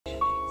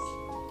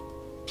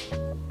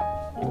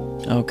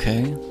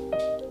Okay.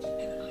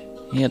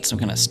 He had some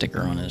kind of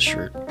sticker on his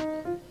shirt,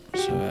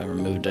 so I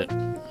removed it.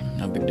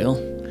 No big deal.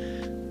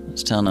 I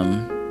was telling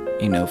him,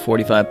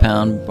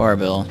 45-pound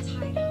barbell.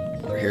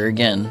 We're here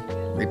again,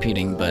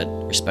 repeating, but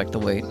respect the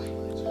weight.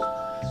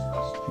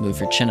 Move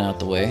your chin out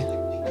the way.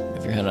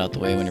 Move your head out the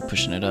way when you're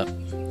pushing it up.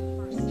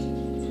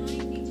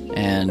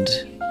 And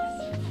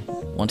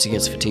once he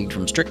gets fatigued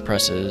from strict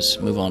presses,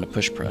 move on to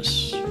push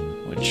press,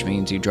 which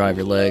means you drive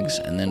your legs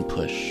and then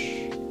push,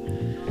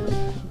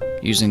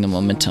 using the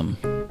momentum.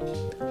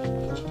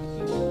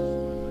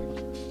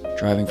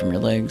 Driving from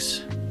your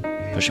legs,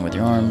 pushing with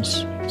your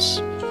arms,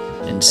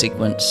 in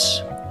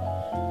sequence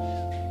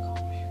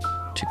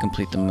to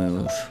complete the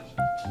move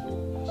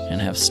and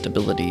have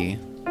stability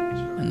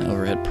in the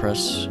overhead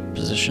press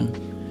position.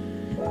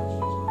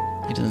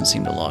 He doesn't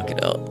seem to lock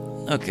it out.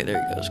 Okay,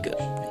 there he goes, good.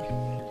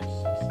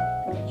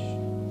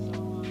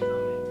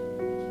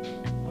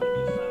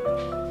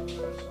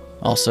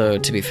 Also,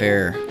 to be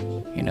fair,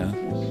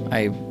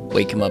 I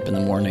wake him up in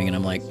the morning and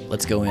I'm like,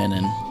 let's go in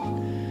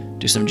and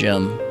do some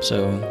gym.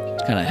 So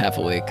it's kind of half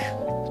awake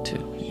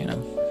to,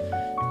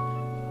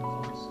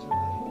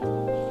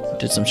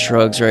 Did some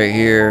shrugs right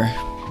here.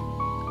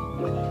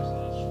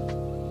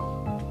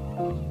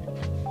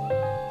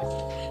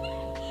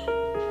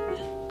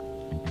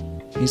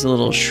 He's a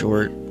little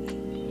short,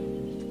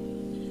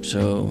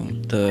 so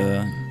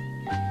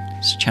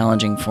it's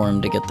challenging for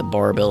him to get the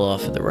barbell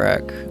off of the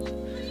rack.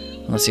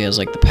 Unless he has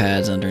like the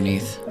pads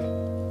underneath.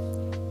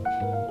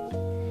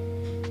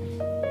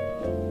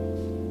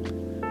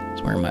 I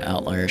was wearing my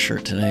Outlier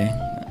shirt today.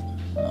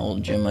 An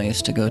old gym I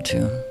used to go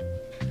to.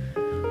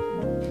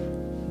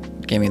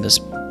 Gave me this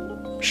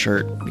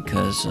shirt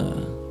because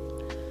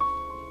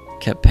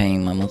kept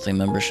paying my monthly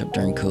membership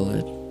during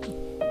COVID.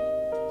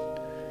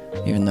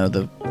 Even though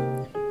the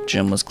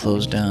gym was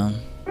closed down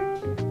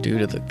due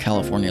to the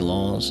California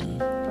laws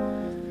and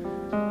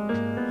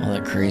all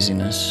that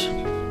craziness.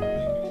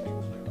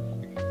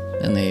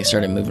 And they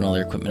started moving all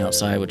their equipment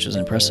outside, which was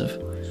impressive.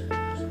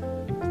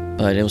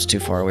 But it was too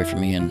far away from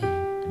me, and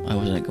I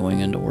wasn't going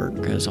into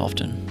work as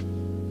often.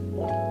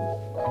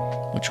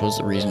 Which was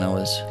the reason I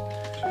was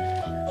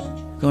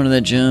going to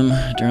that gym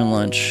during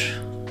lunch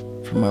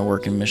from my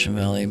work in Mission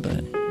Valley.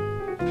 But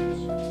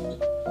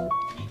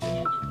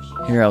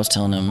here I was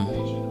telling him,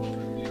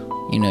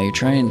 you're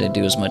trying to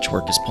do as much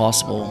work as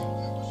possible.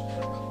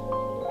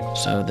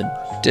 So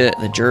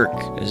the jerk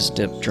is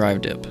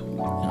drive dip.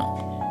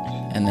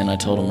 And then I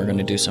told him we're going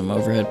to do some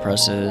overhead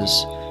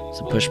presses,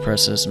 some push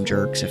presses, some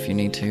jerks if you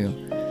need to.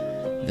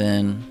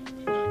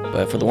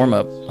 But for the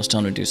warm-up, I was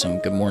telling him to do some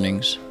good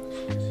mornings.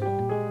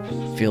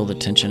 Feel the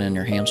tension in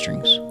your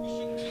hamstrings.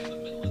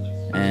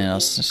 And I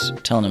was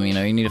just telling him,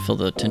 you need to feel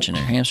the tension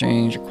in your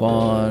hamstrings, your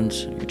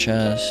quads, your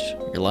chest,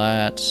 your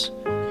lats,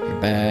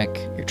 your back,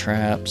 your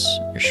traps,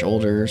 your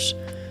shoulders,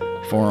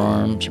 your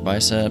forearms, your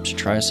biceps, your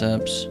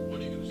triceps,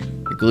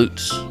 your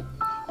glutes.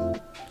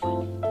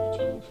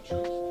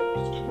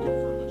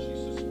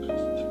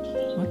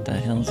 What the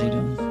hell is he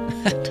doing?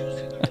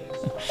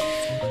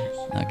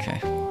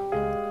 Okay.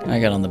 I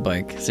got on the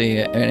bike. See,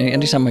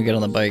 anytime I get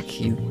on the bike,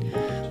 he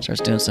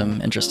starts doing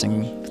some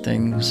interesting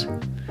things.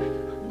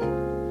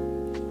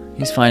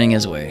 He's finding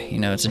his way.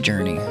 It's a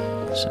journey,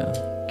 so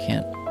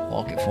can't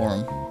walk it for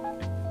him.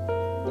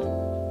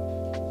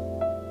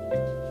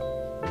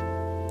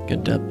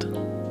 Good depth.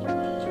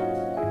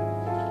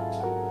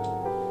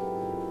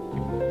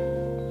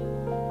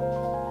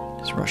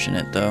 He's rushing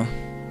it, though.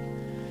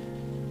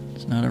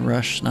 It's not a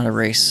rush, not a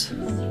race.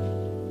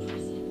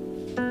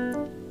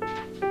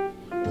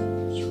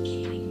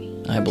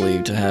 I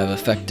believe to have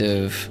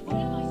effective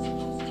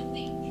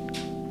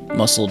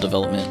muscle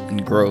development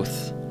and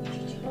growth,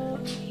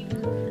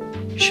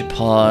 you should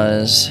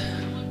pause,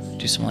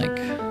 do some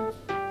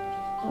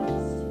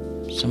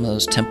of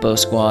those tempo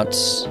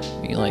squats.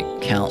 You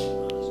count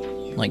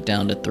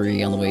down to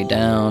 3 on the way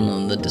down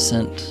on the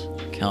descent,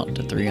 count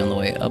to 3 on the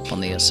way up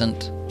on the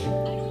ascent.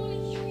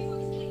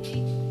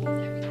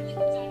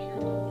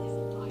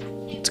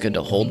 It's good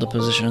to hold the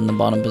position in the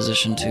bottom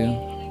position too.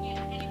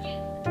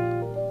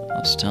 I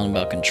was telling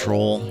about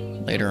control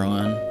later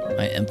on.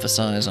 I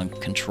emphasize on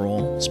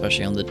control,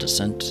 especially on the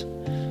descent,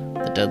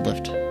 the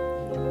deadlift.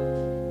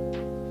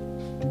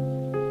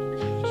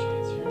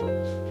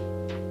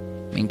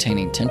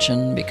 Maintaining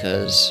tension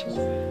because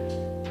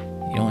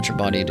you don't want your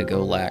body to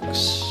go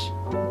lax,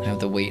 have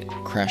the weight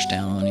crash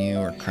down on you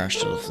or crash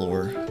to the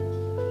floor.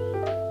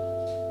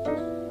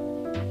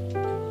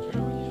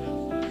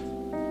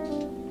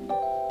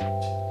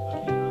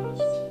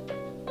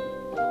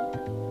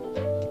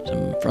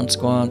 Some front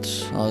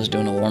squats. I was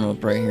doing a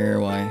warm-up right here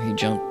while he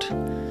jumped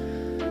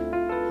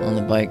on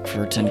the bike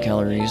for 10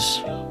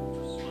 calories.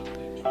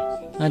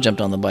 I jumped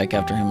on the bike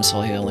after him,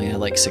 so he only had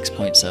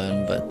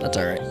 6.7, but that's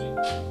alright.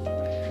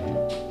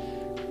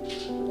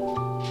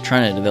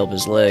 Trying to develop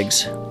his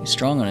legs. He's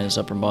strong on his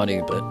upper body,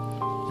 but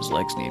his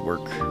legs need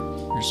work.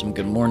 There's some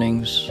good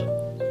mornings.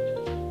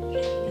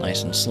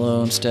 Nice and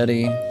slow and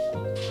steady.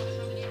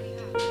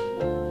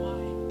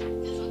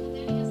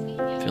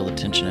 Feel the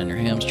tension in your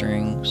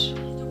hamstrings.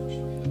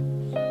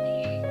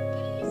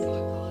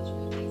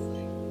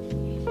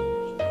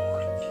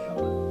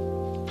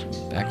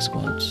 Some back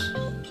squats.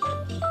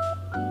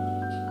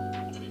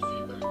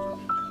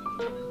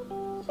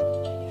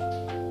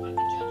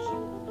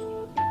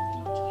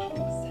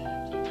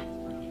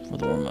 For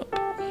the warm-up.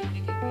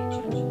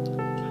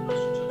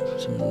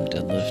 Some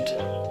deadlift.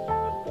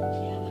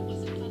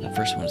 That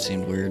first one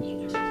seemed weird.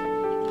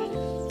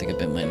 I think I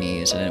bent my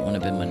knees. I didn't want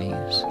to bend my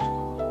knees.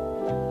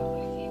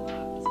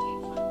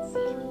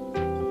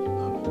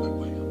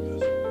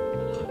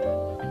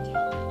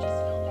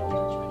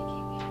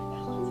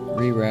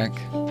 Re-rack.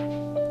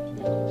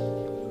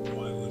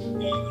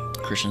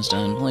 Christian's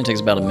done. Only takes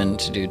about a minute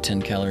to do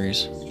 10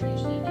 calories.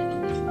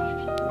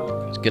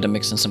 It's good to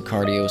mix in some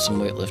cardio with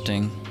some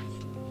weightlifting.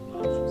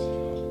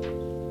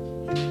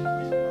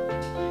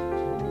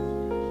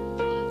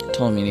 I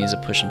told him he needs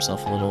to push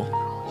himself a little.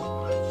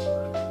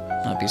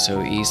 Not be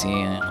so easy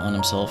on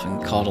himself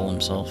and coddle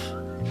himself.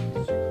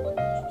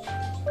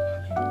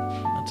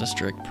 That's a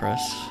strict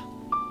press.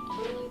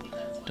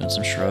 Doing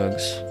some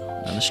shrugs.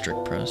 Another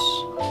strict press.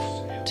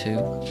 2,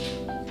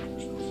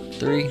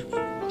 3.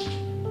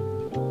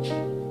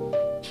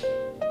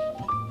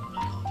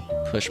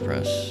 Push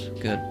press.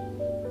 Good.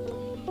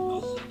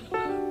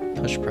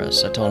 Push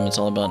press. I told him it's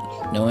all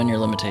about knowing your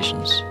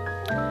limitations.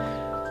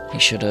 He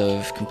should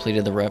have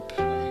completed the rep,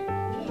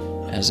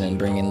 as in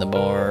bringing the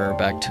bar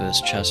back to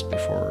his chest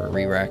before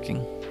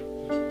re-racking.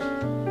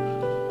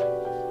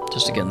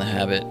 Just to get in the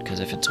habit, because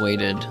if it's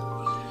weighted,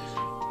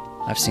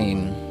 I've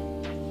seen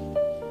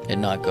it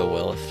not go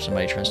well if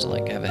somebody tries to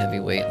like have a heavy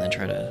weight and then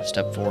try to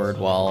step forward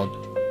while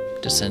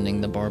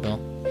descending the barbell.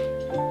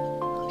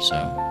 So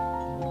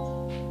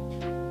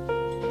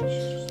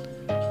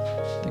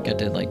I think I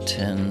did like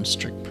 10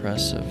 strict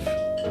press of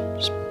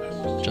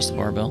just the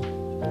barbell.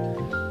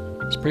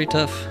 It's pretty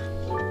tough.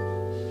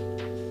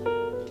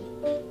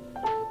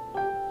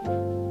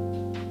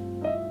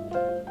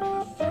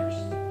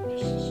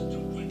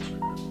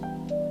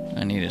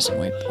 I needed some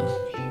weight though.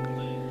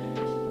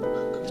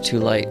 It's too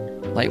light.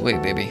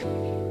 Lightweight, baby.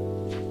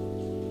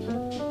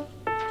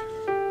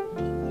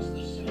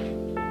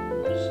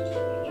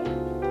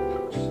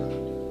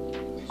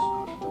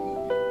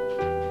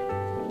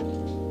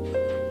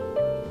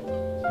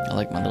 I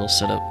like my little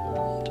setup.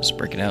 Just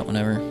break it out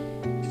whenever.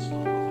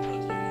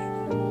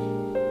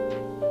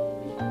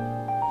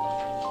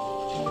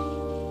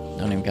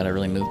 Don't even gotta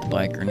really move the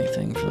bike or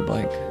anything for the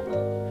bike.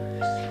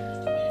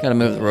 Gotta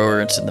move the rower,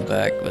 it's in the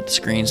back, but the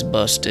screen's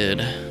busted.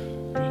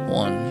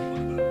 1.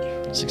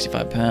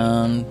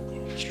 65-pound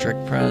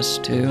strict press.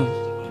 2,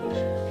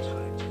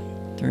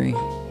 3.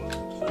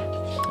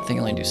 I think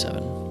I only do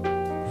 7.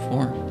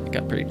 4. It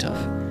got pretty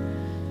tough.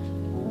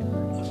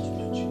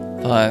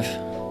 5.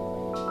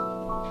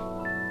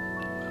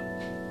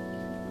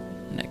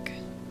 Neck.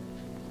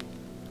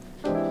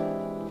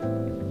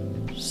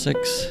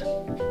 6.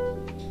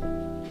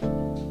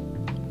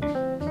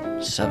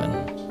 7.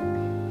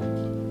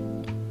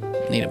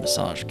 Need a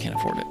massage. Can't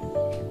afford it.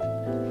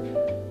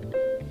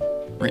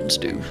 Rinse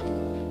do.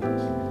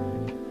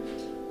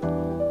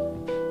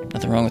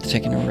 Nothing wrong with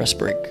taking a rest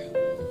break.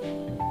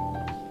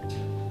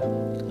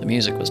 The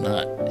music was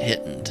not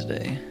hitting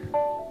today.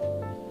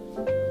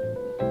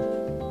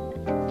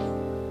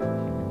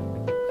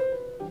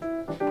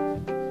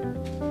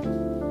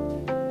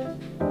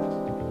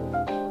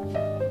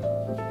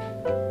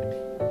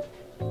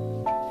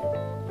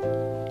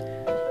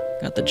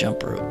 Got the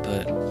jump rope,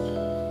 but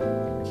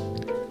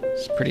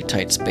it's a pretty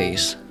tight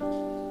space.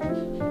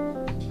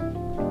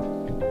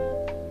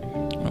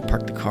 I'm gonna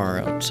park the car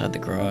outside the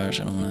garage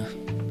and I'm gonna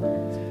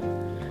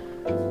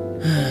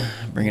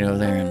bring it over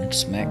there and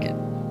smack it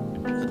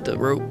with the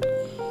rope.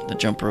 The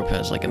jump rope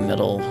has like a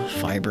metal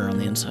fiber on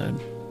the inside.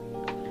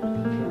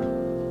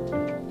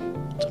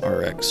 It's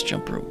RX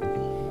jump rope.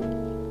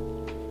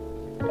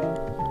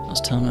 I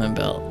was telling him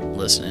about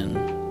listening,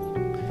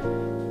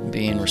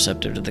 being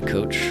receptive to the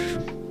coach.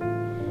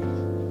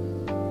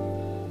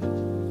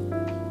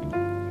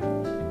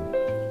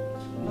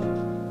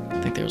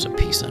 I think there was a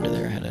piece under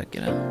there I had to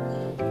get out.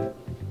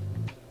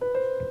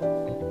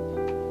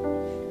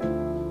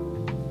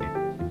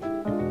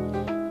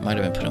 Might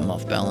have been putting him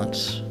off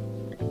balance.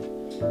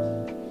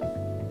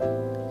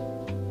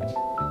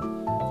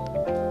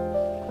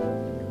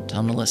 Tell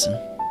him to listen.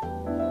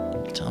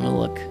 Tell him to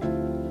look.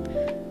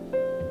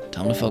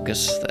 Tell him to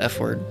focus. The F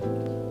word.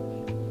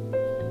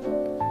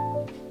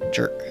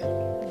 Jerk.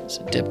 It's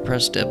a dip,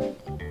 press, dip.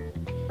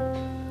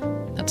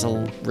 That's a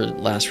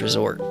last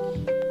resort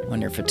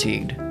when you're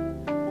fatigued.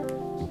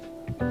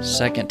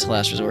 Second to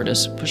last resort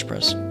is push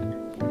press,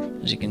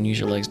 as you can use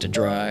your legs to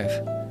drive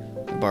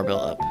the barbell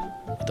up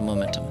with the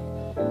momentum.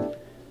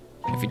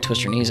 If you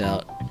twist your knees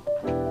out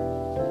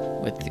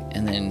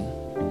and then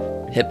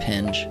hip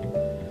hinge,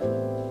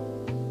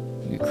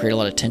 you create a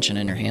lot of tension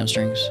in your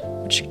hamstrings,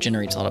 which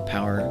generates a lot of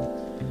power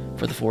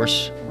for the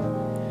force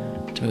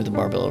to move the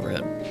barbell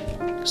overhead.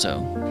 So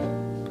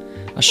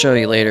I'll show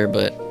you later,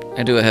 but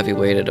I do a heavy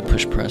weight at a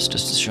push press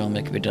just to show them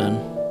it can be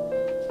done.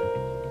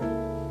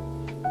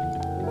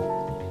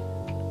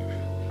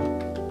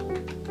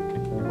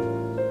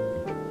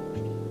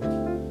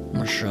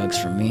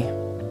 thanks from me.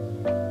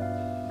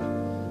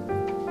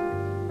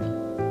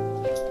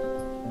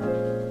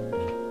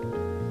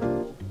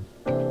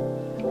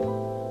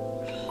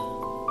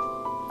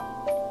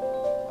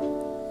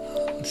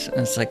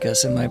 It's like a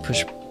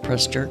semi-push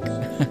press jerk.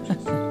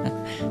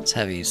 It's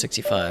heavy,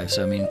 65,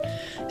 so I mean,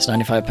 it's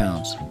 95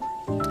 pounds.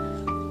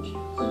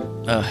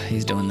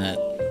 He's doing that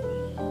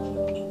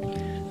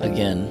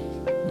again.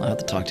 I'll have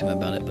to talk to him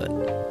about it, but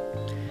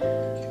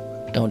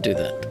don't do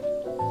that.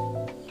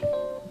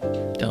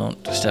 Don't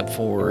step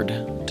forward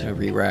to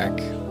re-rack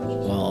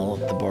while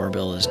the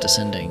barbell is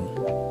descending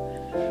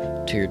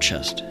to your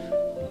chest.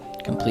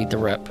 Complete the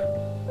rep.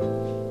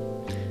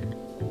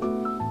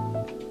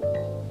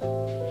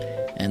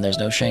 And there's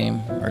no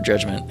shame or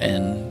judgment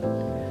in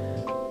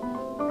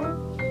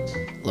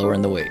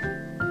lowering the weight.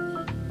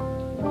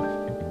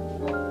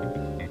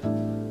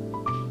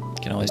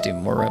 You can always do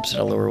more reps at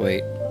a lower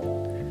weight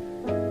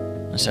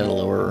instead of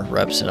lower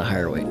reps at a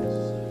higher weight.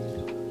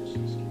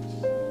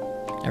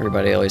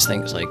 Everybody always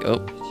thinks like, oh,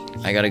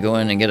 I gotta go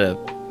in and get a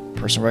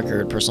personal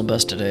record, personal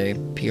best today,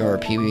 PR,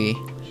 PB.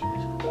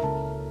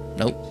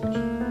 Nope.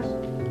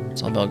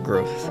 It's all about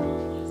growth.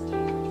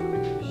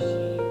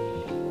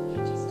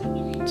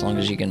 As long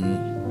as you can,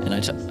 and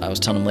I was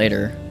telling him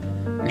later,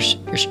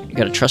 you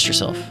gotta trust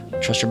yourself,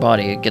 trust your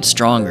body. It gets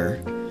stronger.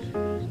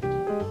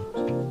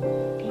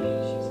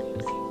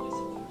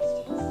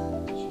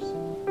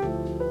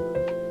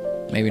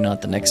 Maybe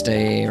not the next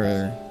day,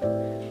 or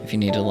if you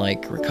need to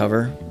like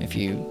recover, if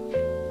you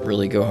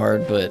really go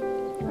hard, but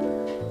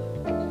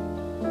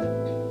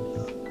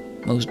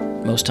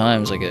most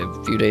times, like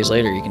a few days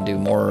later, you can do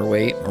more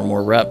weight or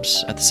more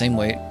reps at the same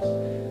weight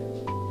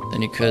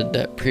than you could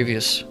that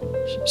previous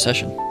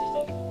session.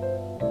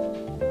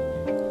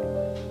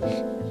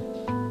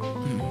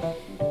 Hmm.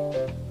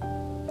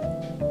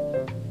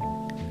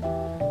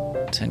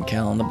 10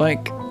 cal on the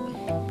bike,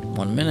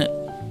 1 minute.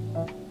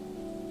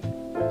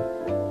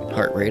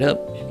 Heart rate up.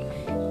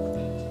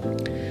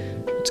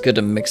 It's good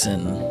to mix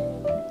in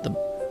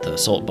the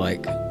assault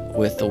bike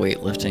with the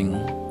weightlifting,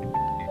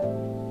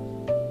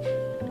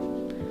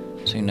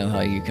 so you know how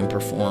you can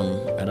perform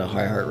at a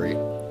high heart rate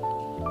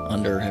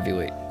under heavy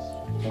weight.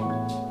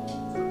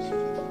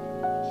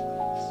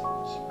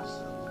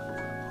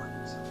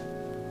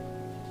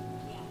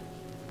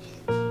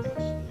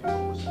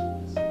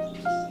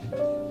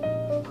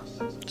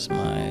 It's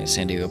my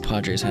San Diego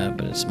Padres hat,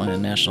 but it's my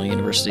National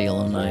University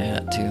alumni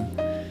hat too.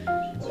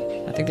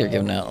 I think they're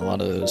giving out a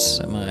lot of those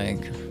at my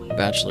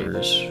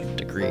bachelor's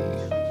degree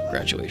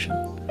graduation.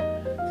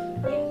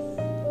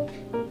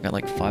 Got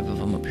like 5 of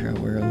them up here. I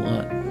wear a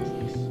lot.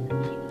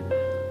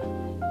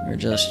 They're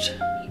just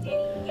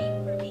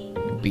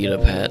beat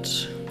up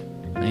hats.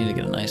 I need to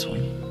get a nice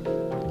one.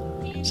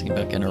 Thinking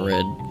back in a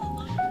red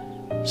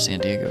San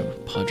Diego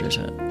Padres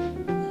hat.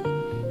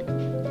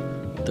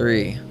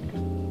 3,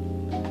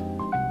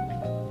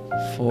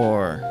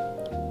 4,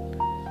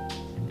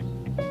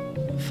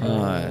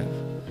 5,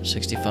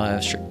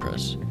 65 strict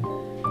press.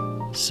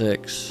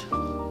 6,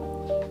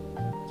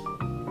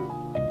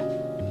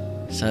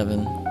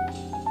 7,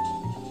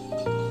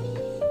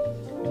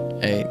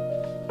 8,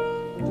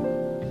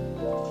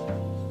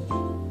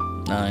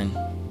 9.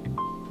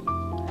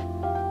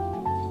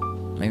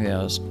 Maybe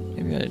I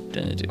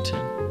didn't do 10.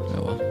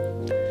 Oh well.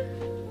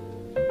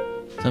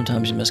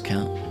 Sometimes you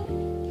miscount,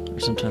 or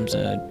sometimes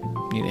I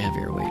need a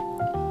heavier weight.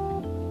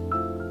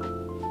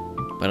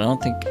 But I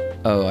don't think.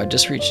 Oh, I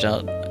just reached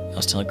out. I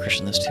was telling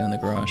Christian this too in the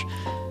garage,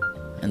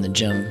 and the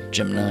gym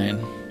 9.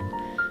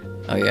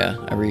 Oh yeah,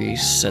 I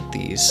reset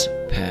these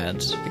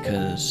pads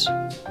because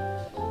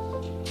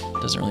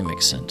it doesn't really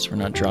make sense. We're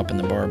not dropping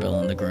the barbell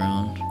on the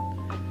ground.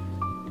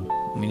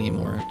 We need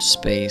more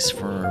space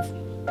for our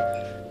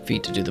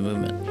feet to do the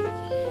movement.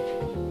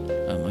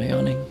 Am I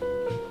yawning?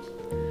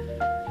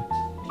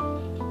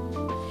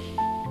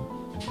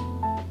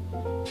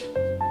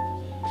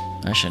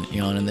 I shouldn't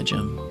yawn in the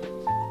gym.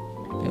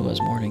 It was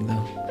morning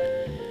though.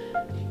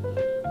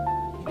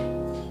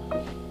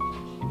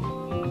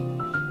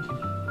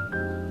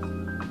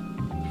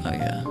 Oh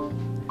yeah.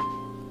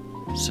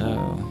 So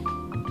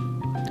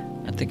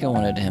I think I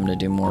wanted him to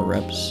do more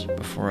reps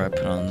before I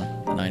put on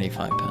the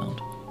 95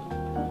 pound.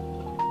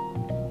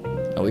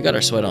 Oh, we got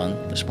our sweat on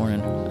this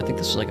morning. I think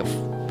this was like a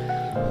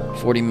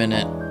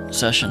 40-minute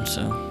session,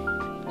 so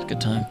it's a good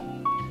time.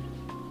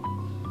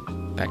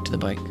 Back to the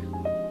bike.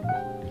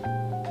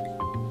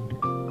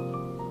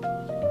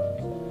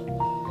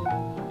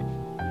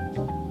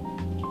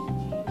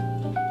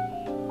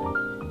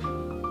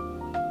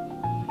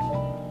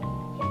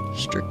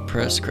 Strict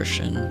press,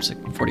 Christian, it's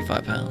like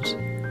 45 pounds.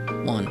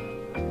 1.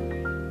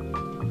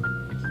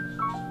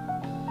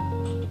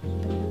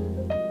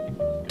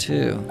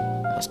 2.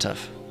 That's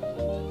tough.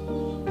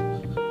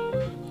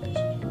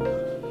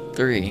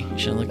 3. You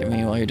shouldn't look at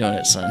me while you're doing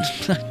it, son.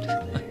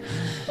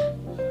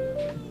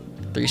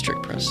 3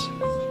 strict press.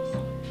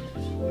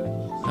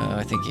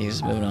 I think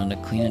he's moving on to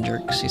clean and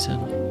jerks, he said.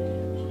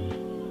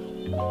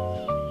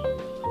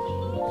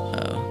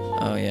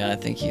 Oh yeah, I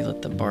think he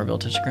let the barbell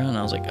touch the ground.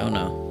 I was like, oh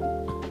no.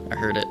 I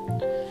heard it.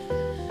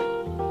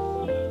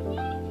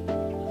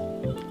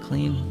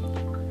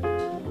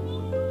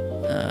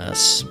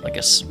 like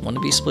a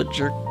wannabe split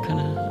jerk kind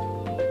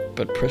of,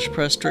 but push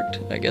press strict,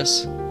 I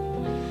guess.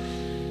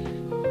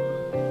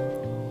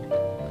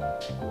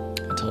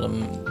 I told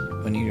him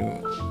when you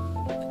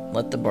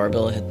let the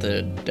barbell hit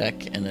the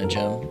deck in a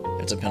gym,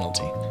 it's a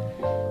penalty,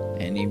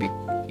 and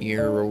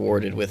you're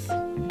rewarded with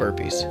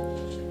burpees.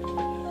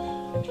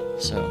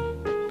 So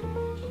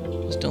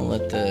just don't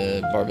let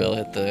the barbell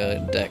hit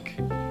the deck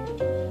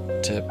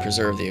to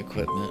preserve the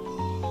equipment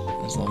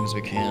as long as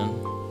we can.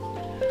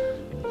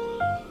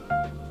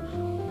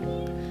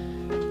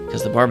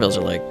 Because the barbells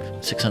are like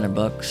 $600,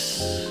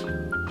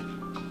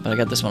 but I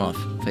got this one off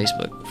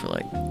Facebook for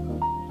like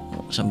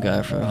some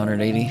guy for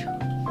 180.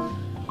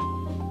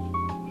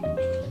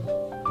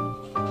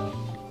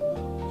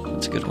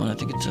 It's a good one. I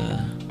think it's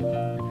a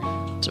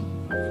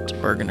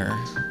Bergener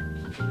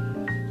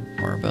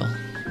barbell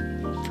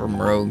from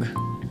Rogue.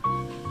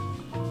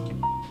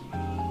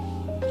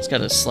 It's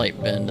got a slight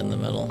bend in the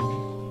middle, a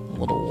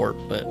little warp,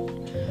 but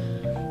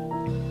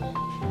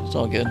it's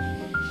all good.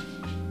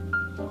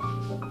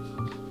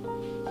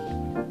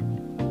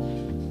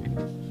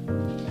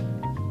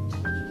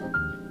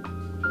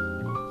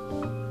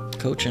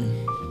 Coaching.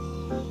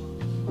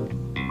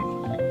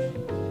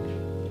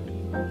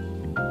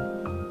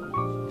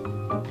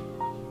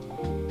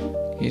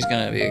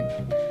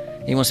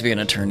 He wants to be an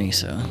attorney,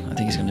 so I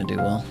think he's gonna do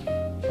well.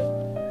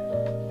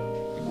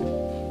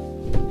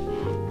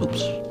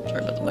 Oops,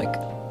 sorry about the mic.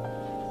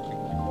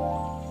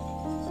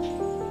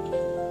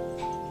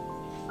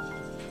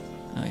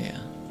 Oh yeah.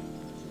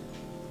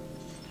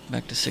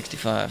 Back to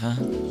 65, huh?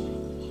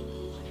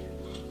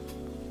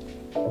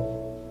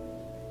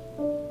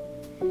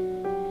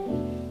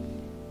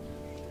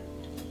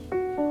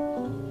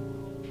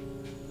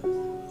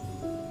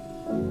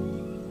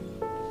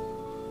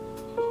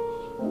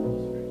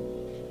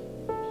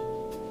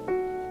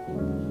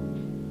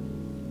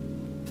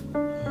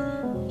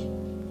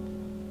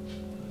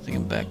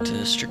 Back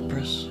to strict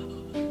press.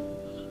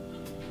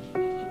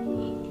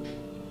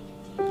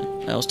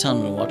 I was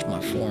telling him to watch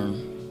my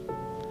form.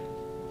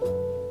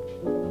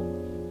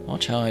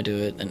 Watch how I do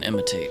it and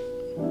imitate.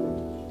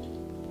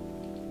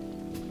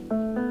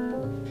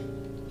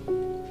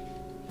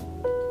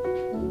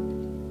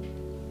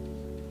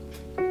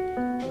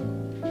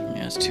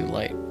 Yeah, it's too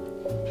light.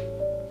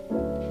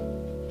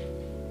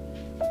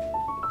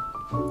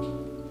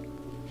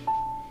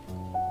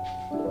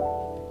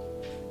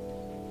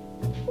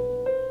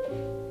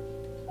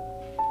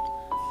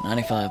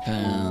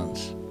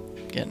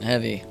 £95, getting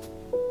heavy.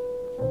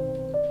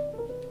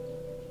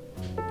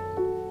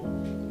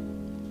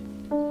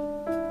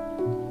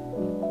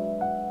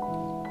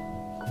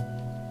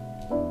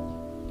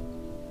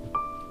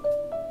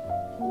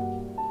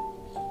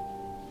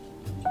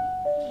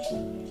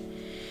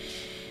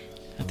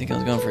 I think I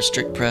was going for a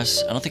strict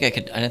press. I don't think I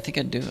did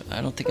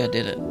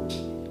it.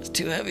 It's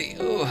too heavy.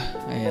 Oh,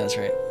 yeah, that's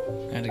right.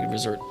 I had to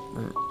revert.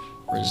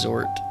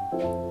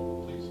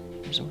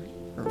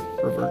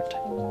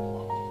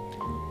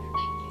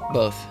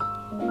 Both.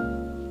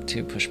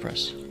 2 push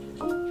press.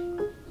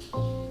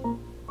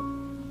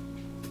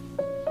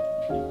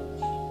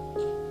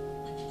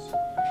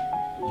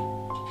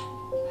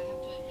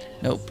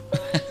 Nope.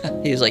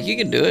 He was like, you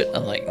can do it.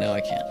 I'm like, no,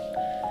 I can't.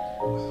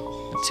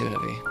 It's too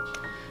heavy.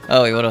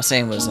 Oh, what I was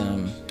saying was,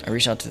 I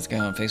reached out to this guy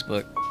on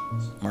Facebook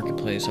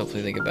Marketplace.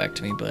 Hopefully they get back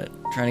to me, but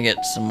I'm trying to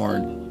get some more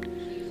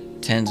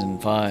 10s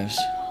and 5s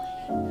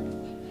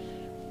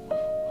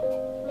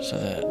so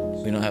that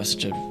we don't have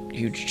such a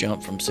huge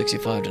jump from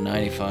 65 to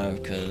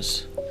 95,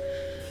 because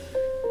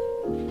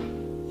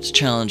it's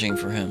challenging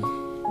for him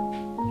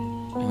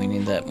and we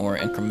need that more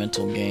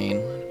incremental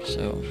gain.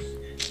 So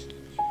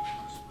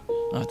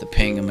I'll have to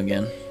ping him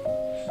again.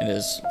 It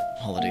is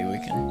holiday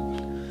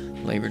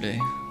weekend, Labor Day.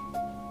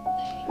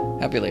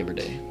 Happy Labor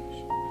Day.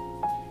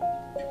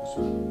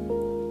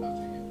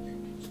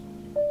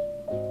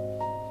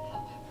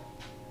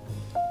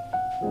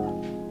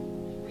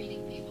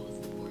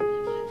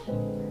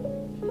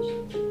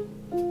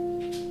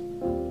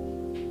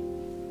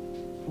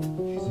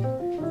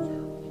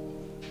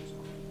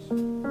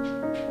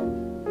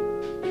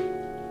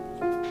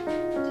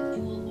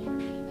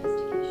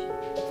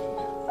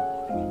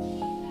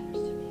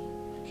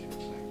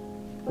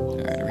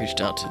 Alright, I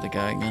reached out to the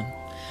guy again.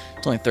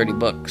 It's only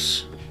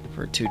 $30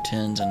 for 2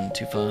 10s and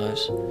 2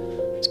 5s.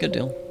 It's a good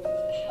deal.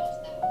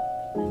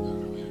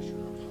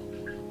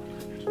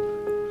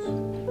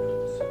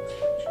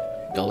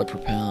 $1 per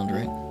pound,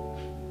 right?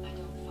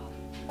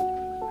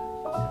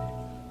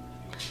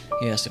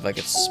 He asked if I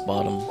could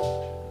spot him.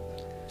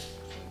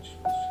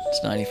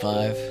 It's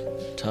 95,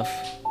 tough,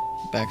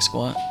 back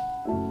squat.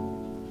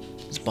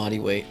 It's body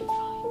weight.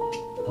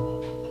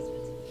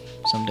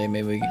 Someday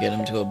maybe we could get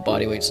him to a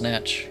body weight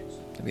snatch.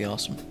 That'd be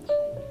awesome.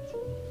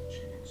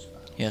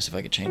 He asked if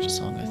I could change the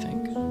song, I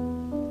think.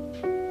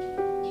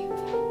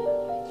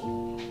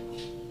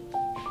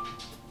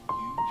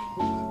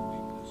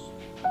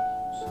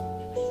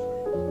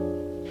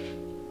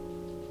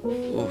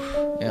 Oof.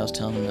 Yeah, I was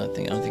telling him that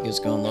I don't think he was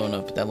going low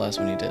enough, but that last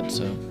one he did,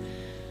 so.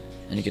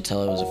 And you could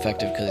tell it was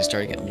effective because he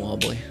started getting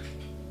wobbly.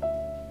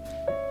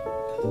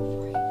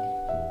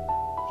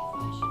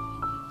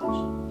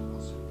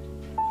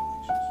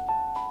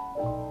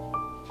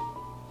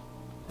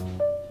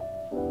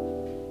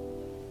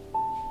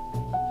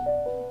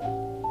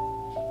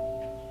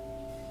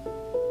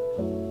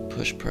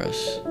 push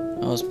press.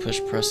 I was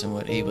push pressing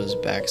what he was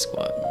back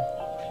squatting.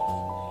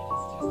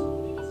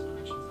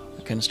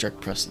 I couldn't strict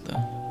press it though.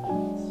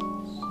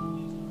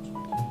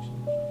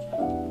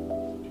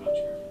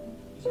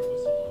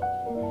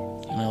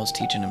 And I was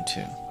teaching him too.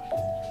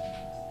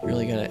 You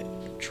really gotta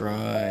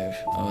drive.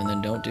 Oh, and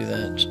then don't do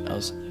that. I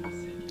was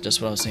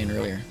just what I was saying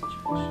earlier.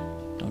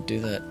 Don't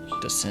do that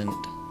descent.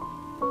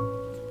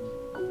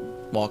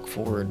 Walk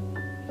forward.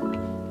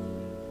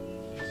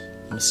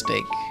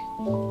 Mistake.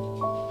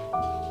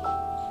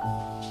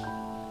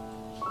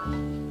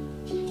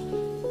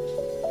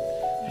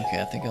 Okay,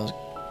 I think I was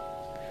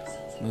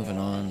moving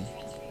on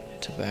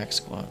to back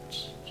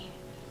squats.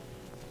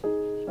 So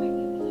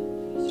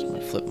I'm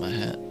gonna flip my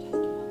hat.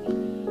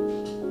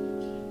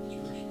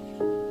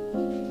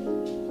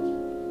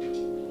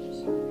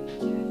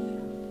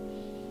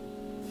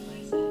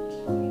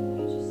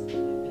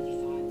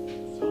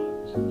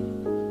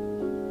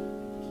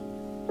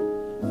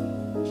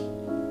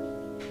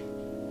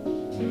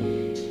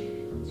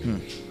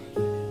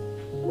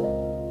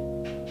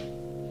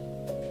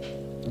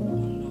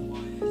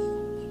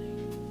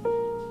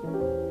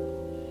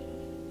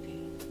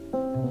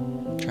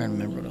 Trying to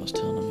remember what I was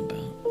telling him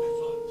about.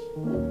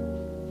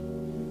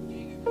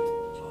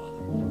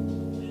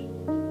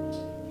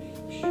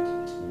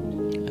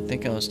 I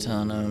think I was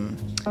telling him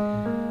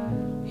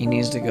he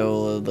needs to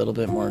go a little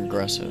bit more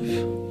aggressive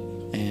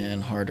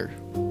and harder.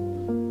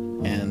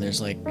 And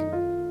there's like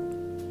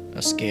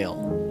a scale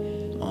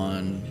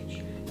on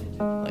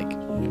like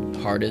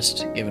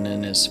hardest, given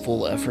in his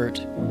full effort,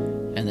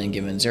 and then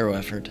given zero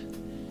effort,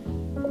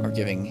 or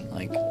giving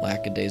like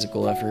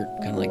lackadaisical effort,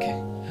 kind of like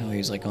how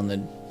he's like on the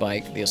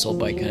bike, the assault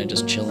bike, kind of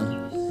just chilling.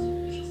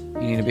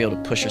 You need to be able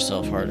to push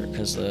yourself harder,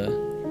 because if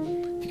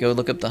you go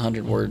look up the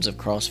 100 words of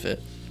CrossFit,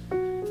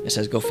 it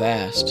says go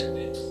fast.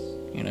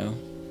 You know,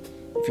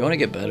 if you want to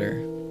get better,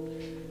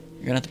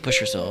 you're gonna have to push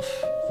yourself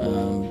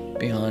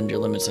beyond your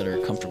limits that are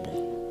comfortable.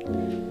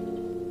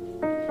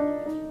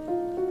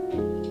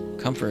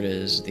 Comfort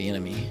is the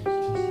enemy.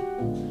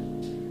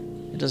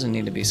 It doesn't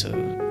need to be so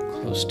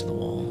close to the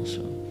wall,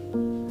 so.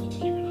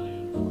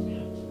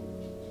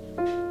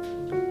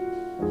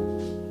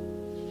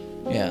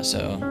 Yeah,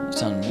 so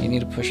you need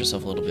to push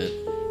yourself a little bit,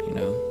 you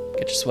know,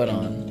 get your sweat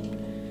on,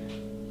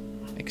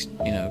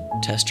 you know,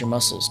 test your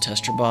muscles,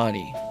 test your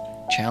body,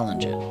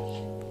 challenge it,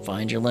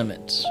 find your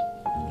limits,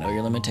 know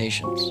your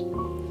limitations.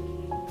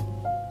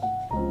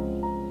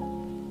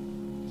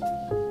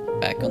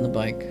 Back on the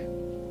bike.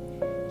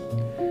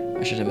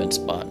 I should have been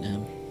spotting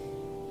him,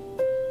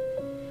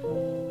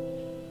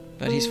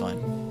 but he's fine.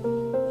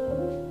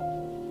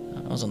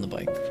 I was on the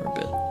bike for a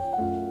bit.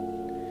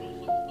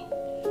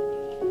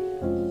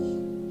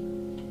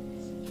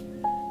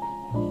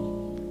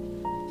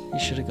 He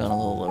should have gone a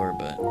little lower,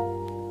 but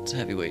it's a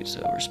heavyweight,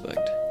 so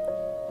respect.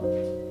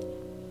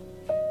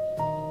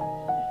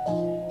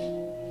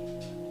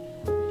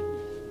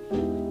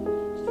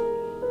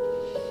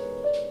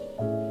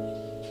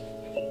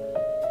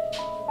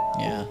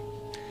 Yeah,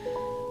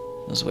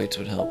 those weights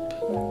would help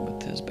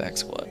with his back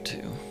squat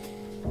too.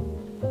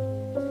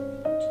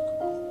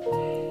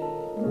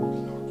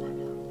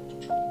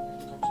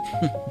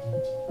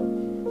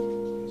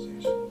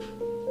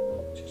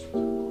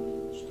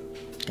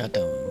 Got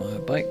done with my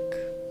bike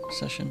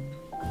session.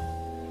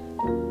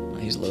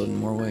 He's loading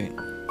more weight.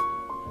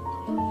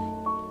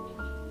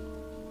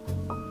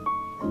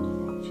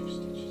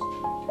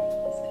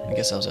 I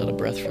guess I was out of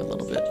breath for a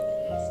little bit.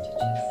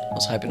 I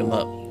was hyping him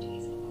up.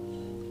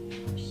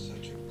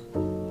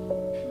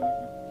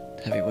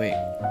 Heavy weight.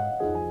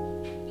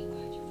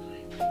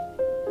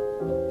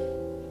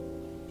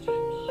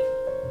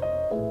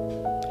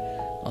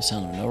 I was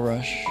telling him no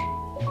rush.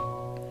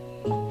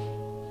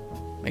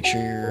 Make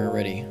sure you're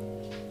ready.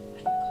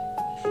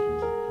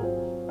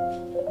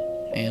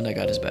 And I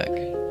got his back.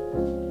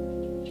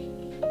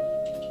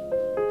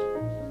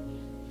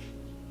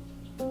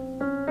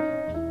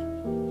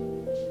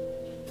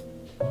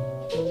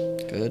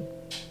 Good.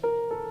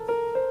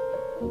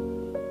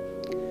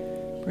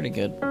 Pretty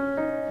good.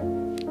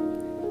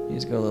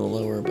 Needs to go a little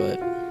lower, but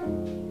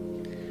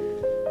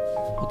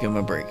we'll give him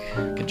a break.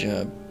 Good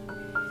job.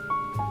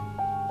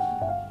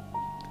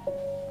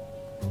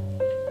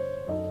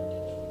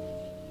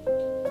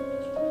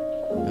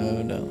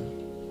 Oh no.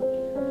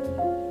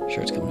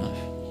 Shirt's coming off.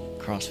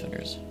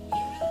 CrossFitters.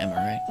 Am I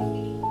right?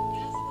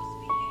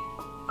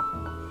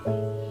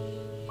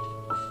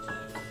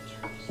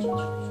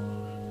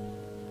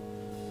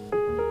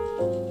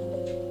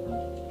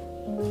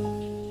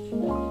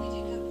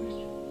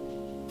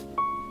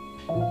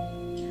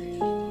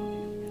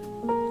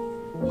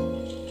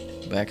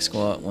 Back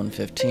squat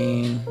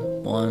 115.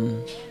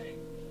 1,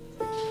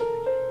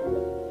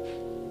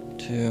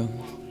 2,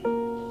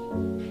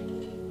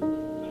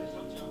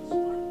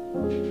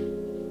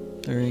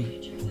 3,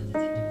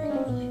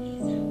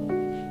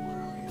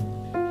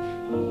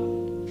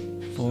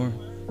 4,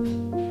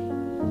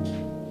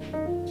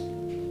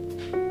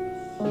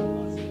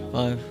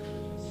 5,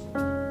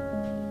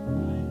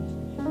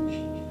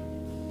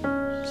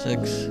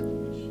 6,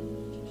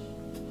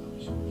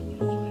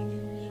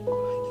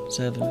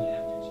 7,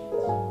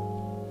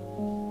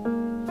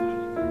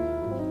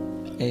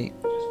 8,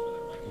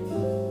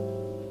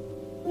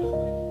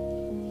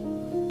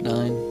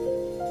 9,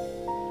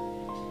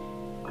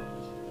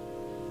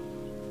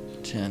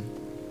 10.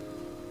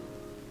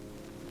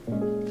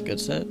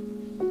 Good set.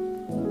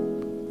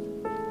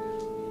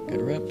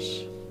 Good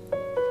reps.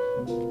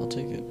 I'll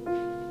take it.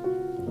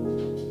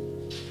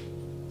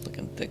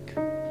 Looking thick.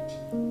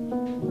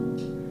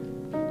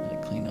 Gotta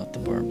clean out the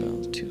barbell,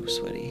 it's too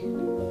sweaty.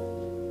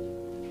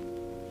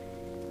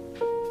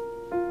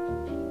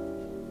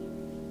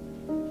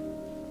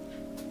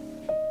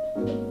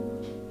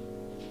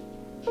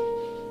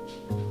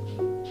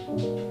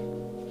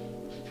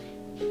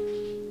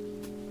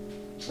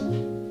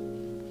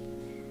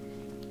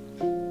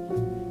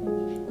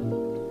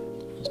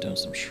 Doing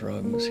some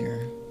shrugs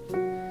here,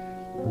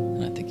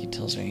 and I think he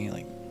tells me,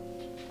 like,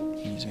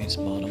 he needs me to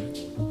spot him.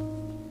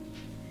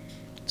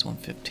 It's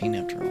 115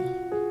 after all.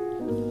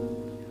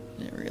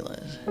 Didn't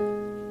realize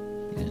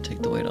you need to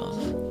take the weight off.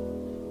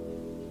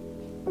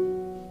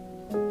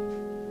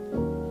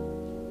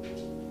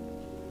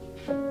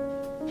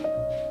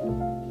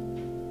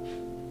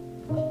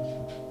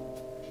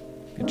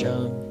 Good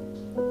job.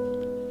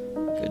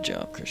 Good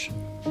job, Christian.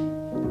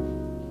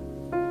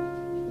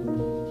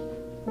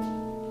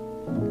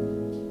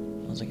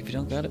 Like, if you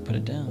don't got it, put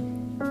it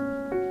down.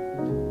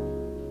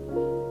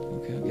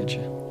 Okay, I'll get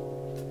you.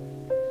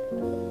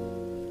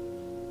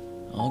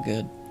 All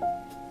good.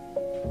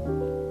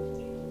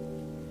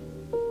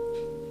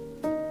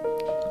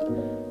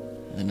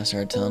 And then I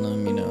started telling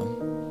him, you know,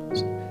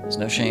 there's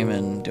no shame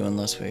in doing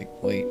less weight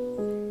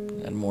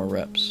and more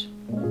reps.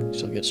 You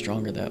still get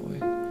stronger that way.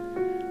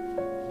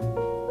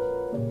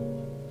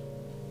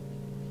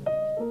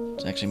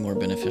 It's actually more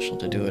beneficial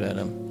to do it at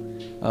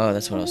oh,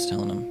 that's what I was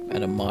telling him,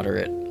 at a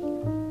moderate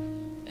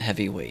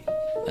heavy weight.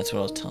 That's what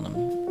I was telling him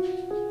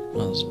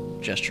when I was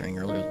gesturing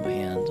earlier with my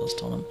hands. I was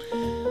telling him,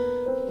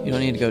 you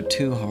don't need to go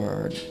too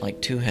hard, like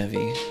too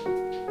heavy,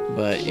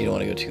 but you don't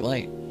want to go too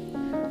light.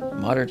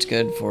 Moderate's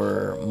good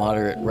for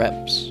moderate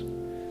reps,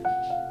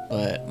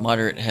 but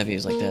moderate heavy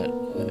is like that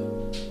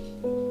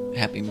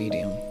happy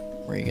medium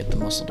where you get the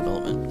muscle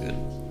development good.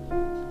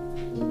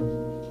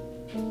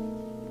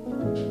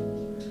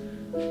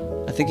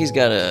 I think he's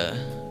got a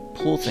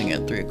pool thing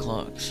at 3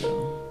 o'clock,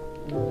 so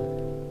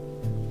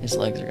his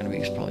legs are going to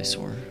be probably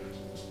sore.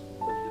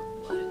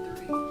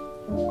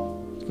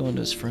 He's going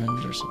to his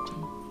friends or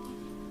something.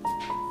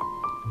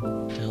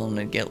 Tell him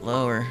to get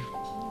lower.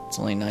 It's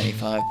only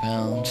 95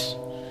 pounds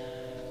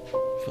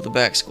for the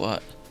back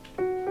squat.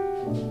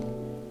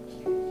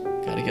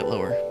 Gotta get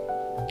lower.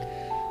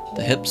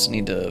 The hips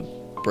need to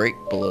break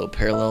below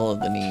parallel of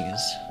the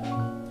knees.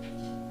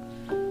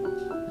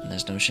 And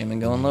there's no shame in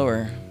going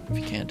lower if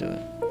you can't do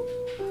it.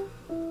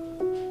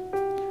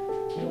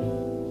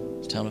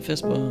 It's time to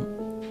fist bump.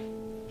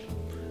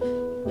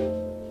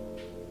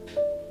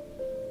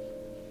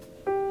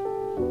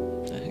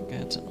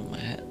 On my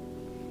hat.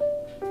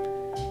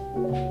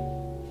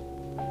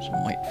 Some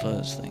white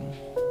fuzz thing.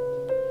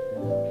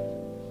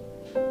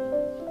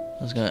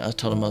 I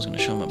told him I was gonna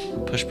show him a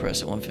push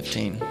press at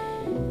 115.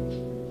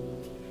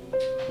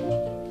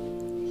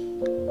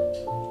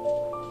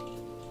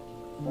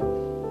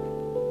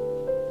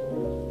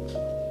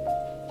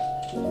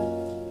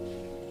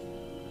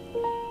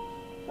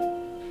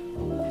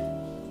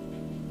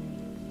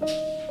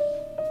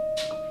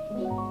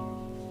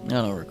 I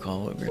don't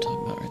recall what we were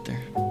talking about right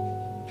there.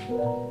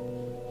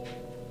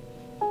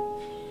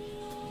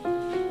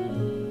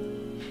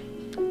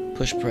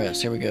 Push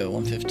press, here we go,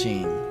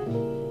 115.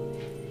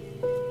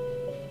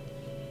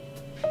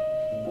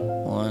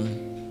 1.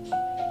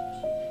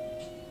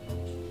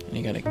 And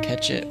you gotta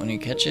catch it. When you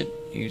catch it,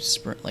 you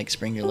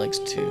spring your legs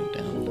 2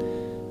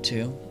 down.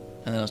 2.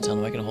 And then I was telling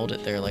him I could hold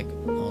it there like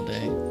all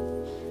day.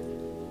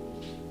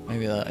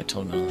 Maybe I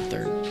told him on the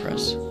 3rd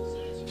press.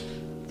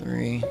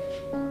 3.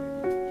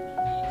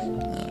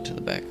 To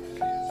the back.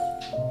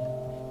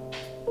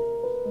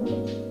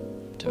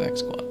 To back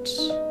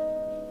squats.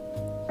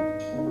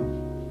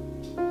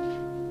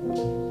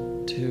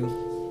 2,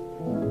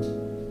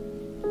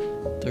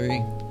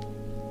 3,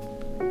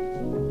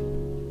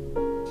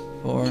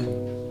 4,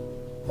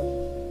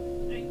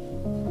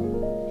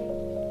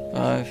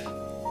 5.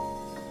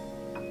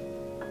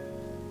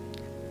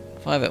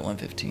 5 at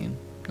 115.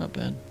 Not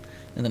bad.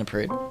 And then a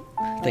parade.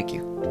 Thank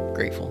you.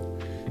 Grateful.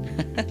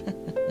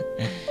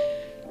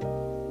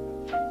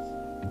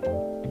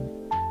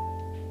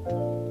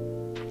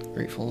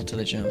 Grateful to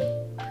the gym.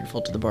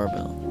 Grateful to the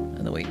barbell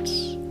and the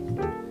weights.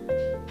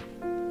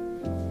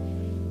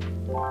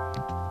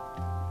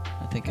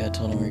 I think I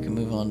told him we could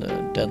move on to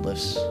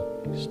deadlifts.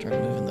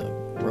 Started moving the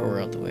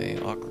rower out the way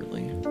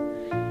awkwardly.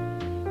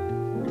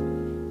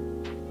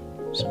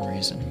 For some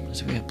reason.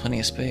 So we have plenty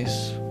of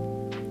space.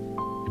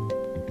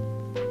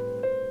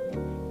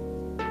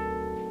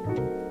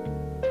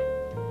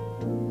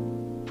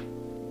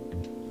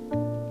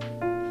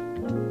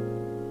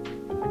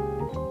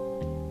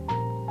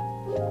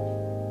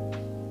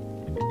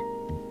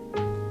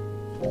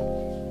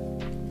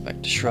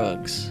 Back to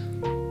shrugs.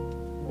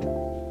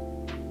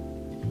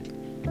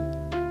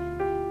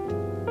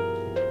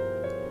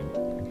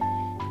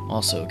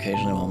 Also,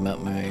 occasionally while I'm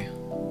at my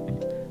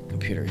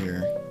computer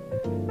here,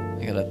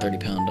 I got a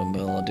 30-pound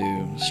dumbbell. I'll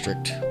do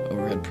strict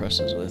overhead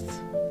presses with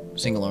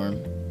single arm.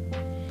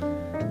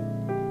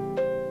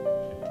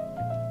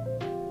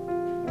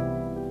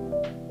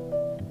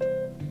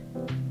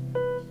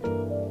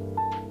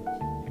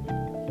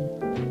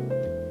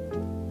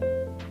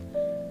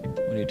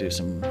 What do you do?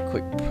 Some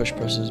quick push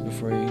presses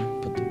before you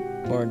put the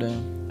bar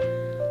down?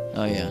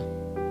 Oh yeah.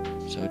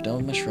 So done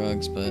with my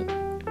shrugs, but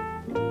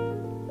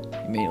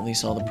immediately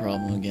saw the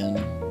problem again,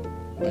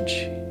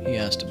 which he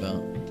asked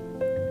about.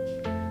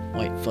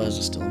 White fuzz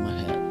is still in my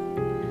hat.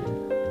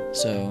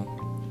 So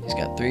he's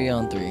got 3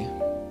 on 3,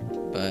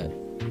 but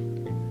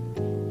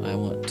I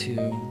want 2,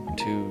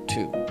 2,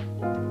 2.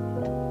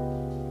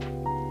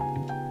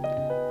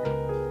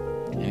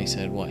 And he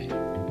said, why?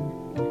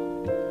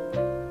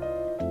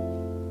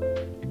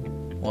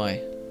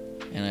 Why?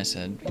 And I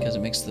said, because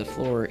it makes the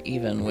floor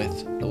even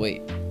with the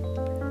weight.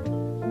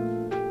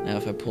 Now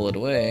if I pull it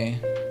away,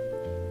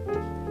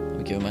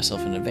 I'm giving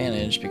myself an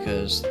advantage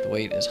because the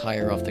weight is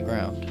higher off the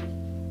ground.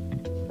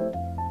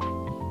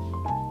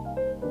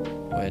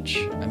 Which,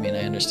 I mean,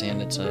 I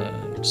understand it's a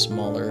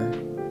smaller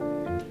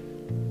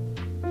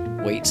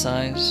weight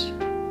size,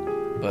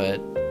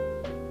 but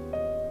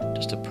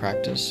just to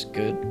practice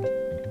good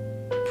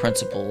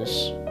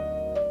principles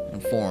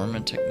and form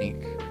and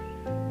technique,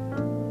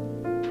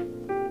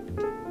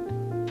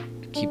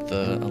 to keep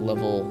a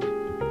level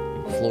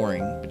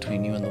flooring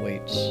between you and the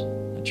weights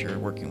that you're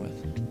working with.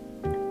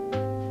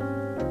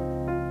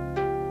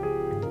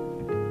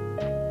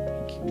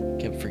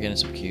 Kept forgetting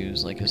some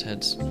cues, like his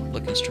head's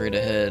looking straight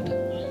ahead.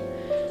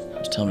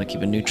 Just tell him to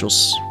keep a neutral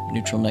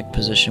neck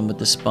position with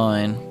the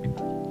spine.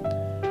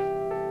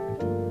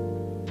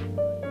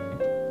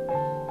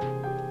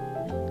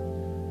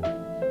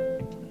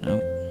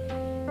 Nope.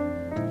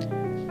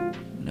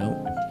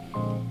 Nope.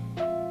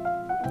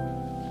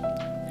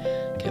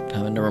 Kept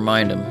having to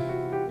remind him.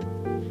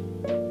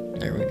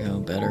 There we go,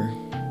 better.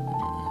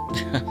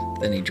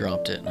 Then he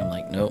dropped it, and I'm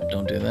like, nope,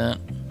 don't do that.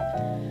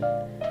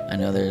 I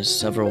know there's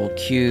several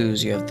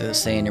cues you have to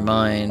say in your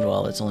mind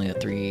while it's only a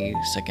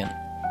 3-second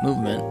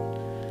movement.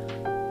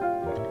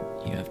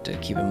 You have to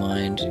keep in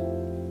mind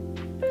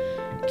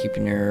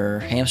keeping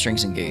your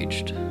hamstrings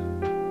engaged,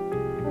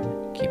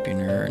 keeping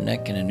your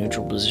neck in a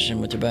neutral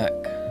position with your back,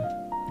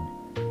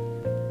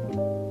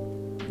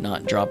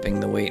 not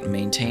dropping the weight and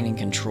maintaining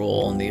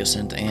control on the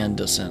ascent and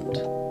descent.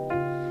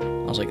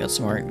 I was like, that's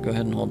smart. Go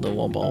ahead and hold the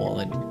wall ball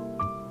while I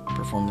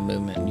perform the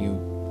movement and you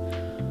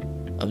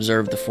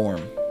observe the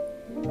form.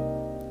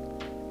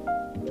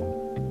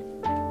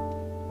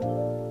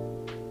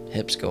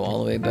 Hips go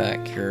all the way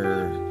back.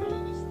 Your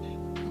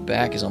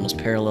back is almost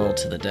parallel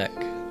to the deck,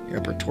 your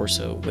upper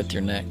torso with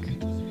your neck.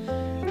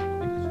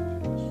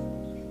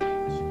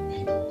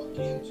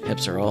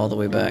 Hips are all the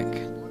way back.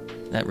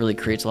 That really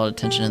creates a lot of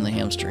tension in the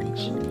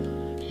hamstrings.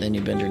 Then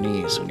you bend your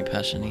knees when you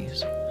pass your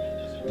knees.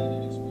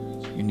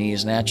 Your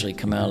knees naturally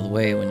come out of the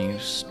way when you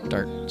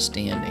start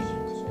standing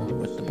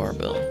with the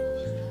barbell.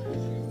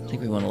 I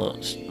think we went a little,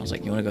 I was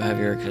like, you want to go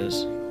heavier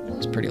because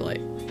it's pretty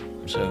light.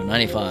 So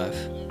 95.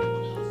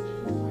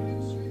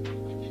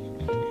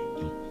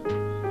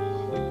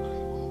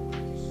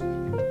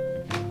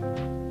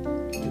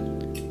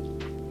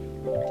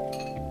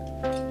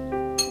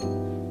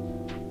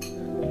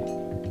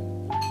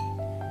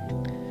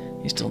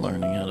 He's still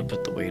learning how to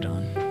put the weight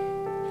on.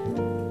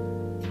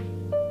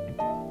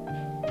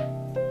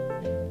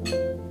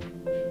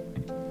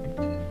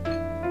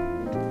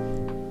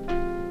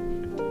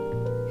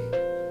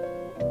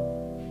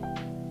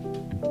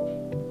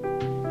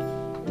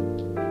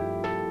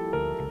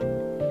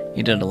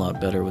 He did a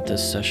lot better with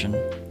this session.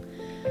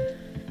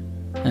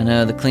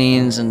 And the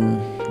cleans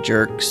and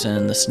jerks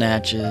and the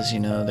snatches,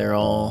 you know, they're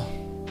all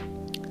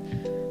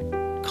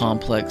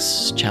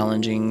complex,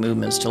 challenging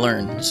movements to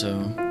learn,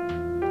 so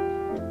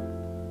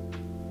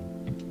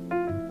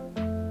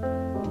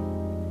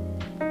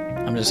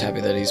I'm just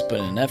happy that he's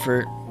putting in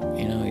effort.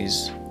 You know,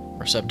 he's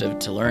receptive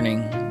to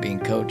learning, being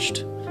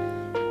coached.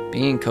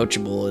 Being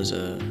coachable is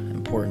a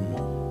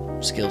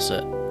important skill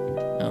set.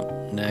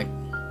 Oh, neck.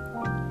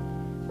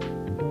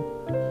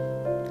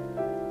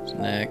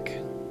 Neck.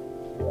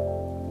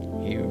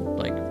 He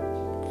like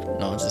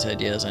nods his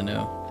head, yes, I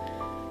know.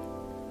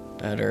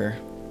 Better.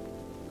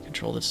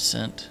 Control the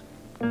descent.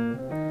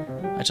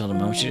 I told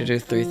him I want you to do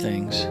 3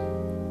 things.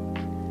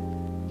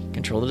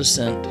 Control the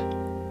descent.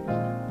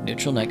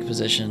 Neutral neck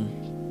position.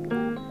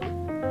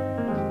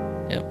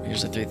 Yep,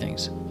 here's the 3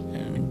 things.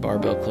 And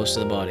barbell close to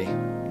the body.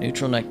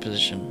 Neutral neck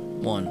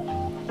position.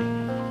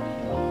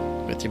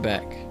 1. With your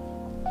back.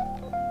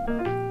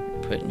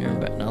 Putting your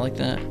back, not like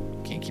that.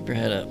 Can't keep your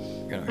head up.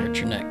 You're gonna hurt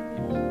your neck.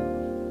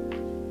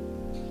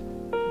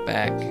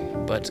 Back,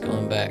 butt's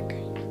going back.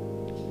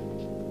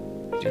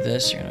 Do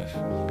this, you're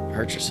gonna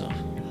hurt yourself.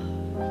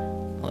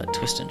 All that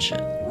twisting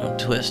shit. Don't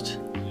twist.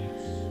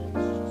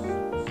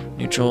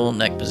 Neutral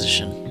neck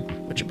position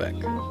with your back.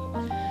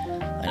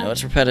 I know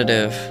it's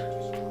repetitive.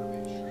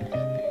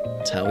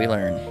 It's how we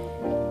learn.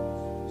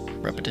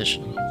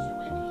 Repetition.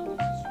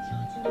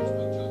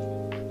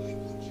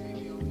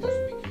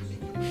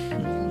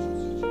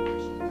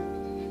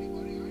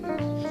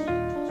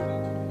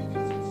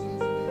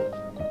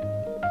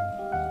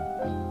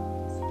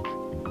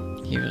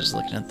 He was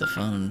looking at the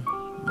phone.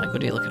 I'm like,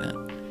 what are you looking at?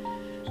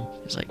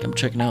 He's like, I'm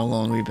checking out how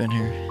long we've been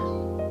here.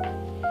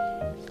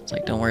 It's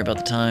like, don't worry about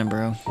the time,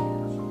 bro.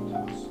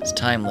 It's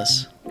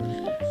timeless.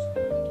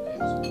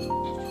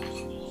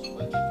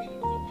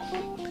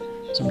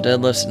 Some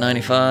deadlifts at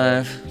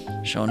 95.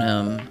 Showing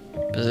him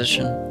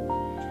position.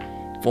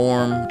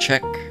 Form,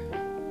 check.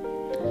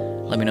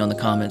 Let me know in the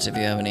comments if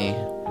you have any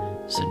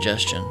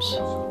suggestions.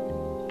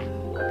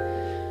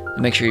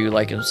 And make sure you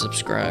like and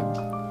subscribe.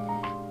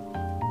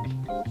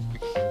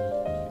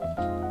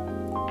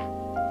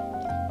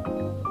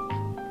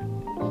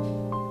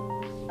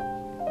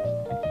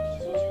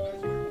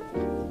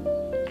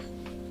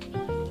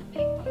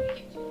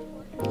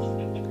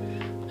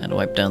 Had to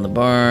wipe down the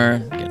bar,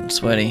 getting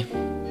sweaty.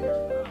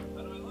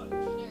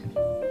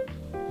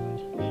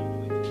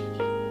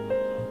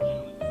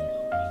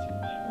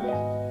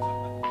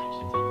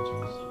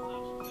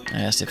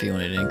 I asked if he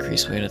wanted to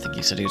increase weight. I think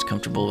he said he was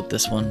comfortable with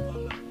this one.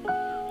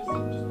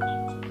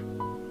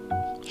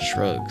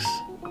 Shrugs.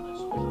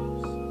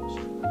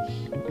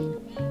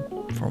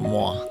 For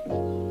moi.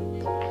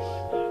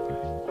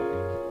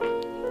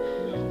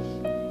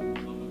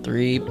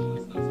 3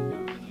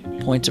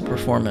 points of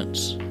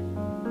performance.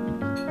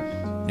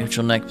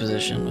 Neutral neck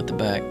position with the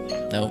back.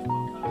 Nope.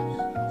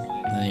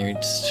 And then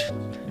he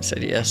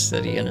said yes,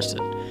 said he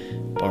understood.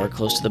 Bar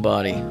close to the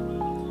body.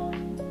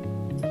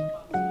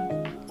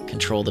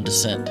 Control the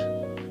descent.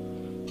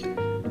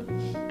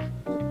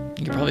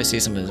 You can probably see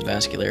some of his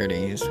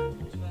vascularity. It's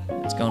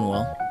going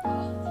well.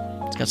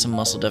 It's got some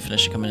muscle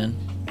definition coming in.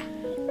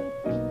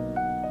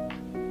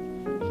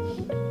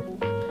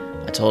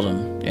 I told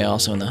him, yeah,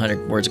 also in the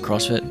 100 Words of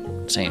CrossFit,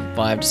 saying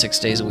 5 to 6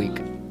 days a week.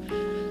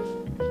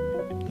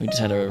 We just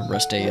had a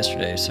rest day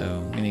yesterday, so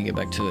we need to get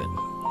back to it.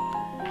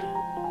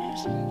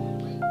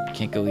 You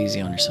can't go easy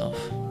on yourself.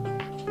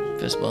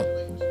 Fist bump.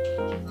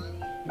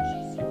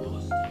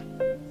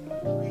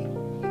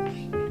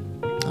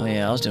 Oh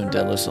yeah, I was doing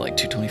deadlifts at like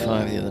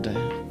 225 the other day.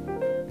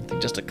 I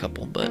think just a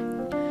couple, but it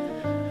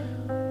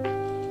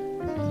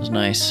was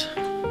nice.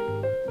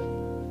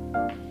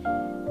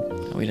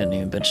 We didn't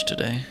even bench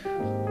today.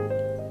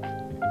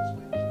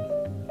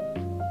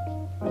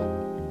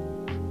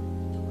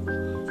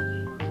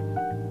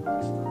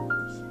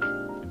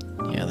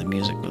 Yeah, the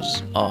music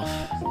was off.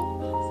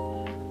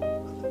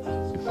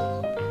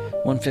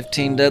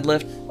 115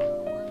 deadlift.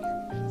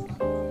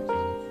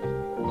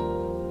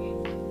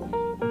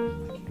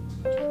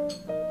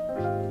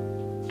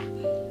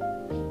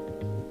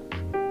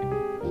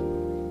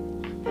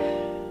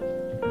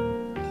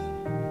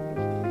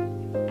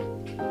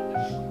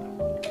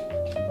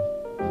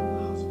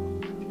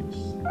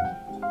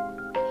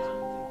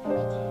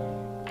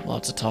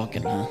 Lots of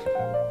talking, huh?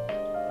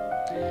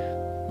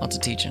 Lots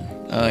of teaching.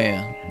 Oh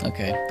yeah,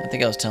 okay. I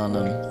think I was telling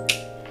him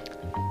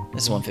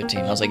this is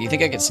 115. I was like, you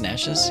think I could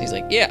snatch this? He's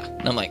like, yeah.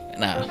 And I'm like,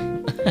 nah.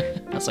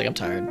 I was like, I'm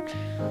tired.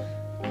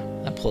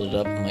 I pulled it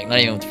up. I'm like, not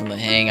even from the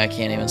hang, I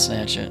can't even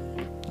snatch it.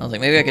 I was like,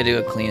 maybe I could do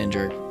a clean and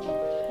jerk.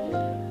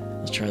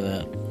 Let's try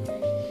that.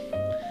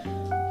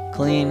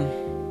 Clean,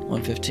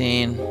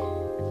 115.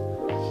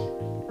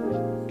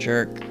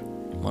 Jerk,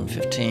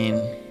 115.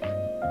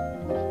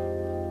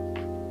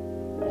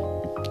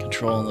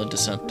 Control the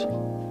descent.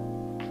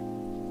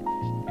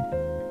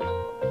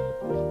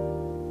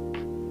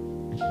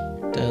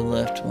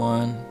 Deadlift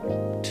 1,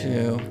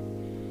 2,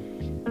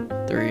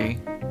 3,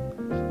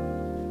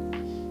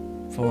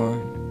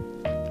 4,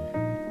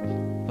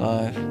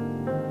 5,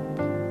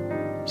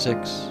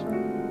 6,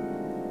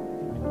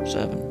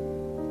 7,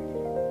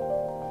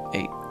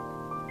 8.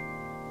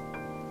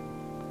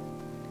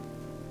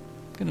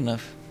 Good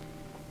enough.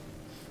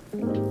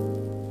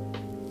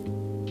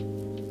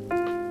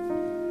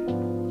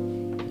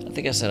 I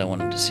think I said I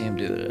wanted to see him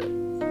do it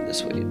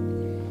this weight.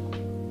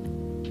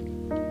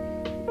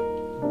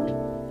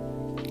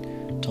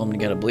 Told him you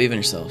gotta believe in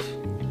yourself.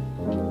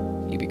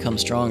 You become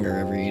stronger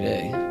every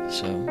day,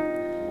 so you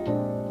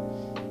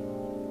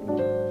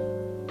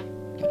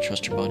gotta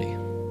trust your body.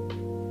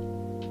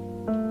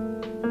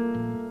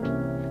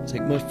 It's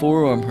like, my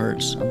forearm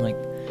hurts. I'm like,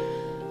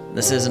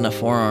 this isn't a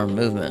forearm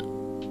movement.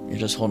 You're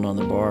just holding on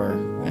the bar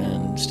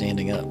and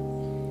standing up.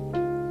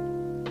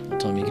 I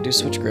told him you could do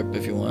switch grip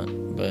if you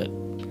want, but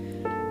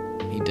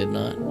he did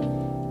not.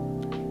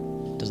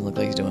 Doesn't look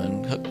like he's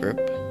doing hook grip.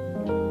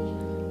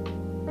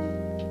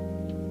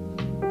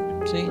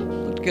 See?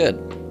 Looked good.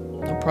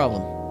 No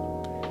problem.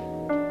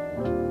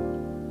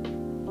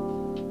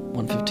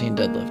 115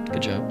 deadlift.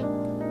 Good job.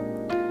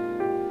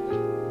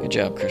 Good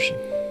job, Christian.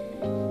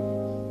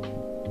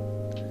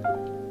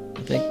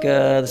 I think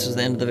this is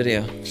the end of the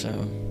video, so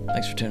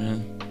thanks for tuning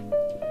in.